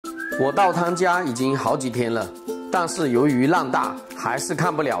我到他家已经好几天了，但是由于浪大，还是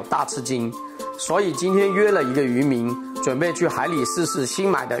看不了大吃鲸，所以今天约了一个渔民，准备去海里试试新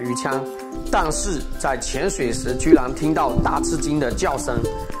买的鱼枪。但是在潜水时，居然听到大吃鲸的叫声，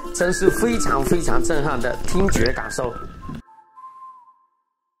真是非常非常震撼的听觉感受。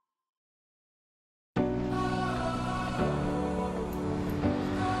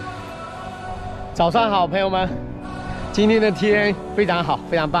早上好，朋友们，今天的天非常好，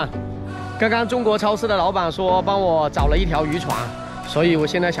非常棒。刚刚中国超市的老板说帮我找了一条渔船，所以我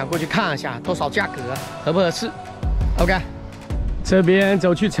现在想过去看一下多少价格，合不合适。OK， 这边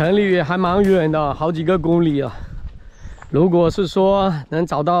走去城里还蛮远的，好几个公里啊。如果是说能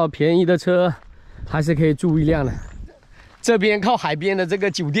找到便宜的车，还是可以租一辆的。这边靠海边的这个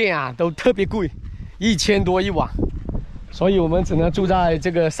酒店啊，都特别贵，1000多一晚，所以我们只能住在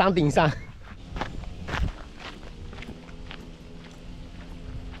这个山顶上。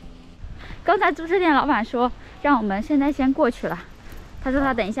刚才租车店老板说让我们现在先过去了，他说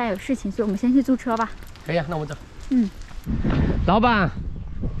他等一下有事情，所以我们先去租车吧。可以啊，那我们走。老板，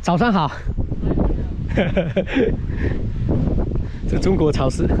早上好。这中国超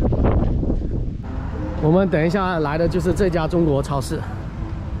市，我们等一下来的就是这家中国超市。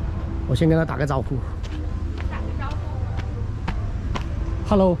我先跟他打个招呼。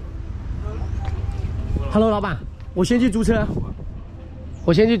Hello， 老板，我先去租车。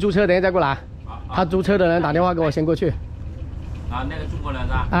等一下再过来。他租车的人打电话给我，先过去。啊，那个中国人是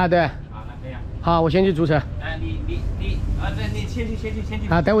吧？啊，对。啊，那可以啊。好，我先去租车。你先去。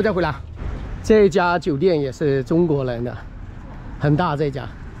啊，等我再回来。这家酒店也是中国人的，很大这家。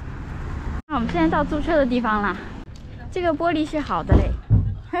那我们现在到租车的地方啦。这个玻璃是好的嘞。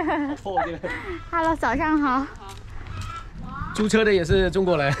Hello， 早上好。租车的也是中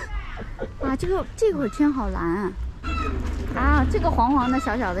国人。啊，这会儿天好蓝啊。啊，这个黄黄的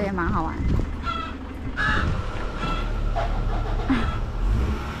小小的也蛮好玩。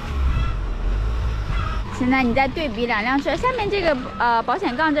现在你再对比两辆车，下面这个保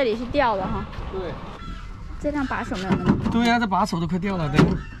险杠这里是掉的哈。对。这辆把手没有那么好。对呀，这把手都快掉了，等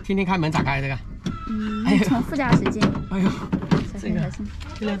天天开门咋开这个？从副驾驶进。哎呦，小心小心。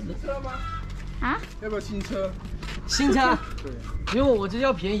这辆车吗？啊？要不要新车？新车？对。因为我就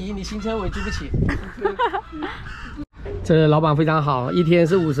要便宜，你新车我也租不起。这老板非常好，一天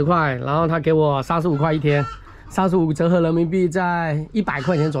是50块，然后他给我35块一天，35折合人民币在100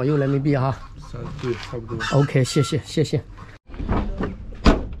块钱左右人民币哈。对，差不多。OK， 谢谢。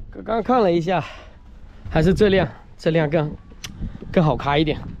刚刚看了一下，还是这辆更好开一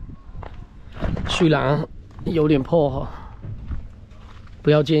点，虽然有点破哈，不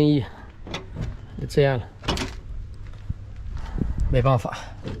要介意，就这样了，没办法，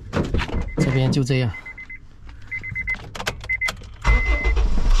这边就这样。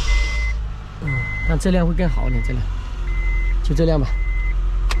但这辆会更好一点，这辆就这辆吧。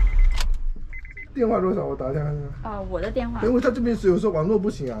电话多少？我打一下看看。我的电话。因为他这边是有时候网络不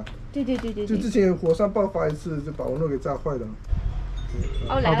行啊。对。就之前火山爆发一次，就把网络给炸坏了。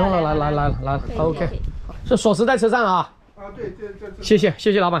好痛了，来 ，OK。是锁匙在车上啊。啊，对。谢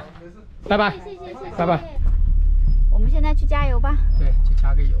谢老板，拜拜。谢谢。拜拜。我们现在去加油吧。对，去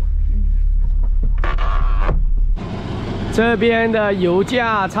加个油。这边的油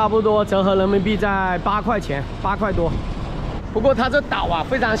价差不多折合人民币在8块钱，8块多。不过它这岛啊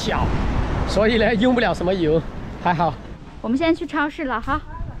非常小，所以呢用不了什么油，还好。我们现在去超市了哈。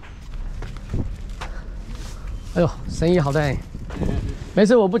哎呦，生意好在。没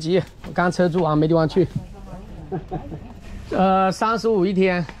事，我不急，我刚车住啊，没地方去。35一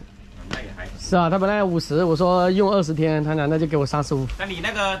天。是啊，他本来50，我说用20天，他讲那就给我35。那你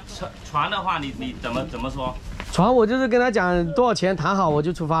那个船的话，你怎么说？船我就是跟他讲多少钱谈好，我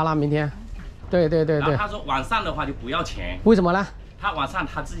就出发了，明天。对。然后他说晚上的话就不要钱。为什么呢？他晚上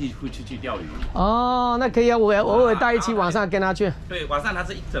他自己会去钓鱼。哦，那可以啊，我偶尔带一期晚上跟他去。对，晚上他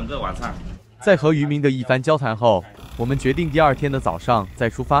是一整个晚上。在和渔民的一番交谈后，我们决定第2天的早上再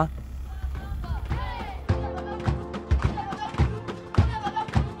出发。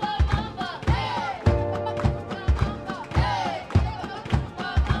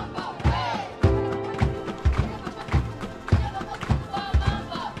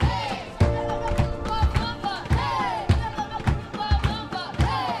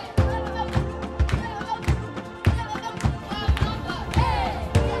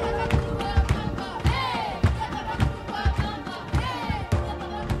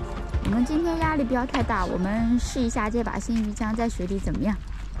今天压力不要太大，我们试一下这把新鱼枪在水里怎么样。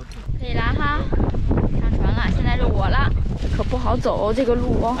可以啦哈，上船了，现在是我了，可不好走哦，这个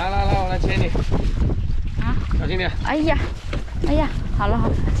路哦。来，我来牵你。啊，小心点。哎呀，好了好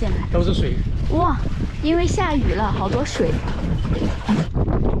了，进来。都是水。哇，因为下雨了，好多水。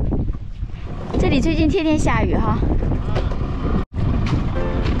这里最近天天下雨哈。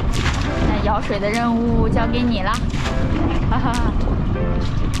那舀水的任务交给你了，哈哈哈。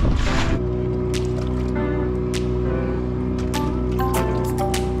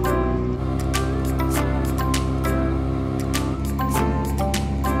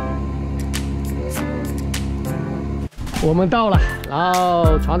我们到了，然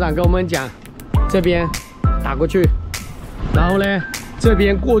后船长跟我们讲，这边打过去，然后呢，这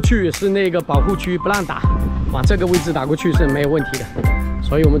边过去是那个保护区，不让打，往这个位置打过去是没有问题的，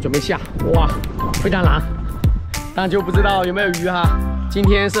所以我们准备下，哇，非常难，但就不知道有没有鱼哈。今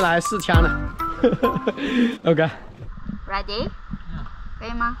天是来试枪的，OK， Ready？ 可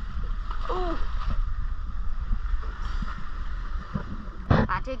以吗？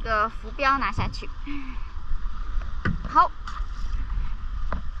把这个浮标拿下去。好。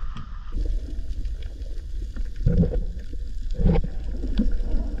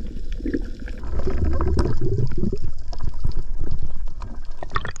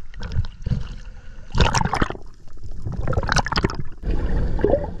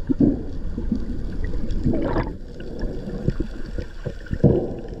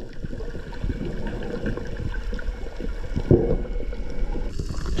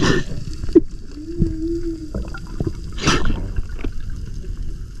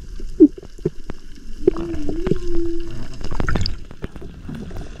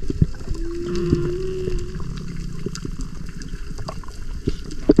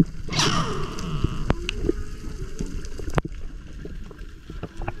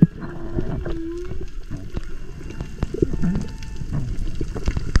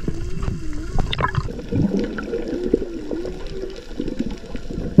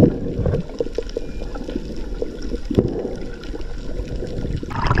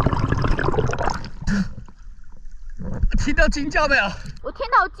听到惊叫没有？我听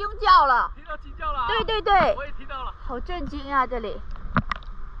到惊叫了。听到惊叫了、啊？对对对，我也听到了。好震惊啊！这里。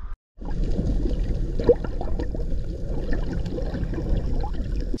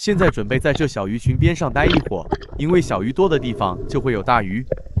现在准备在这小鱼群边上待一会儿，因为小鱼多的地方就会有大鱼。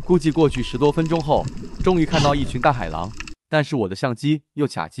估计过去10多分钟后，终于看到一群大海狼，但是我的相机又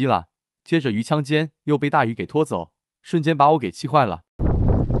卡机了，接着鱼枪尖又被大鱼给拖走，瞬间把我给气坏了。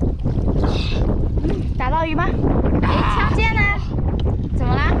打到鱼吗？哎，枪尖呢？怎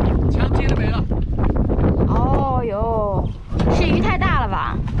么啦？枪尖都没了。哦哟，是鱼太大了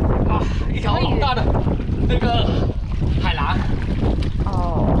吧？哇，一条好大的那个海狼。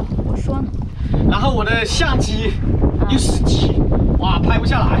哦，我说呢。然后我的相机又死机，哇，拍不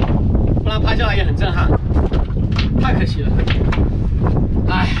下来，不然拍下来也很震撼，太可惜了。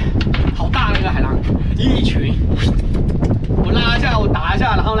哎，好大那个海狼，一群，我拉一下，我打一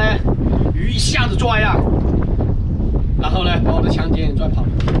下，然后呢，鱼一下子抓呀，然后呢，把我的枪尖也拽跑了。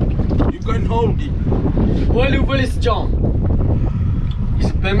You can hold it. Very very strong.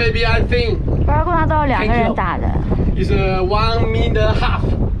 Maybe I think. 巴尔贡纳都要2个人打的。It's 1 minute half.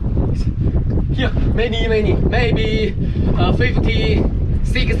 Here, many, maybe 50,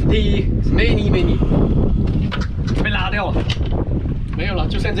 60, many. 被拉掉了，没有了，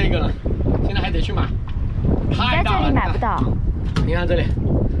就剩这个了。现在还得去买。太大了，在这里买不到。你看这里，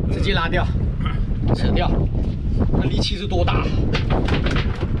直接拉掉，扯掉，那力气是多大？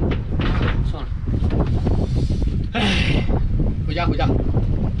算了，唉，回家。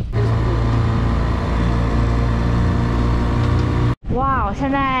哇，现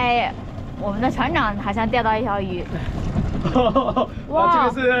在我们的船长好像钓到一条鱼。哇，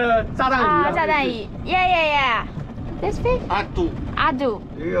这个是炸弹鱼啊，炸弹鱼 ，yeah. This fish？ 阿杜。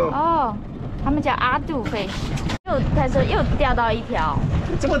哦，他们叫阿杜 fish。他说又钓到一条。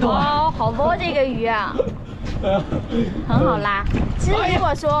这么多？哦，好多这个鱼啊，很好拉。其实如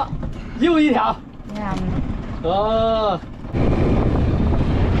果说又一条。你看。哦。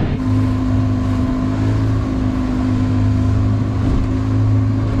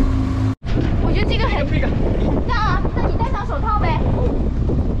我觉得这个很大啊，那你戴上手套呗。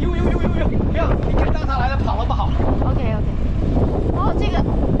有，不要，你跟大他来了跑了不好。OK。哦，这个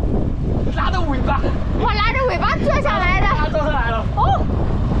拉着尾巴，哇，拉着尾巴坐下来的。拉坐下来了。哦，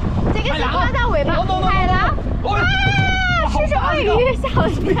这个是挂到尾巴。海狼。哇，是什么鱼？吓我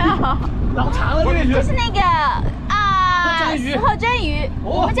一跳。老长了这个鱼。这是那个鹤鳟鱼。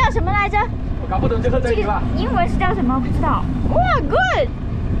我们叫什么来着？我搞不懂这鹤鳟鱼吧？英文是叫什么？不知道。哇 ，good。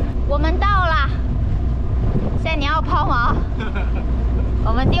我们到了，现在你要抛锚。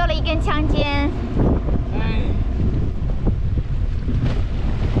我们丢了一根枪尖。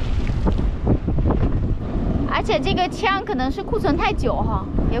而且这个枪可能是库存太久哈，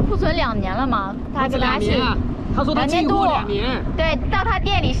也库存2年了嘛。他跟他是他说他进货2年，对，到他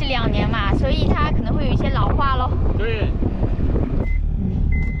店里是2年嘛，所以他可能会有一些老化咯。对。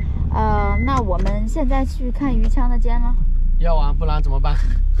那我们现在去看鱼枪的间了。要啊，不然怎么办？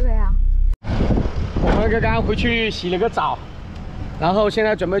对啊。我们刚刚回去洗了个澡，然后现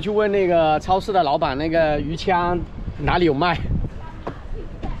在准备去问那个超市的老板，那个鱼枪哪里有卖？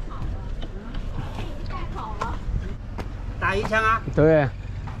打鱼枪啊？对，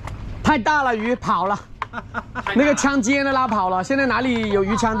太大了，鱼跑了。那个枪尖的拉跑了，现在哪里有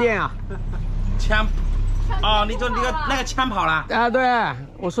鱼枪店啊？枪，哦，你说那个枪跑了？啊，对，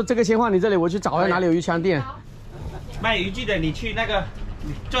我说这个先放你这里，我去找一下哪里有鱼枪店。卖渔具的，你去那个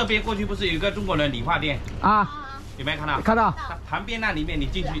这边过去不是有一个中国人理发店啊？有没有看到？看到。旁边那里面你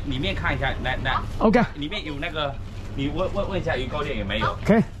进去里面看一下，来 ，OK， 里面有那个，你问一下鱼钩店有没有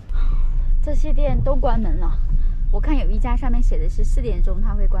 ？OK。这些店都关门了，我看有一家上面写的是4点钟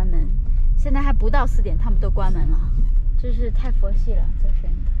它会关门，现在还不到4点，他们都关门了，真是太佛系了，这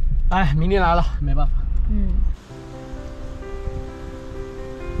是。哎，明天来了，没办法。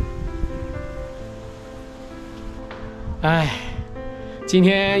哎，今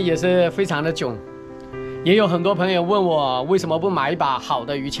天也是非常的囧，也有很多朋友问我为什么不买一把好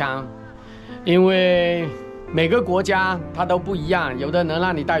的鱼枪，因为每个国家它都不一样，有的能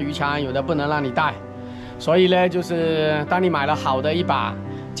让你带鱼枪，有的不能让你带，所以呢，就是当你买了好的一把，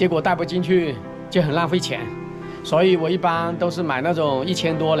结果带不进去，就很浪费钱。所以我一般都是买那种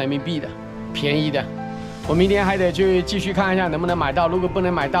1000多人民币的，便宜的。我明天还得去继续看一下能不能买到，如果不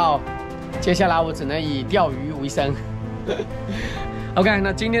能买到，接下来我只能以钓鱼为生。OK，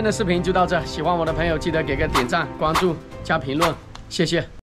 那今天的视频就到这，喜欢我的朋友记得给个点赞、关注、加评论，谢谢。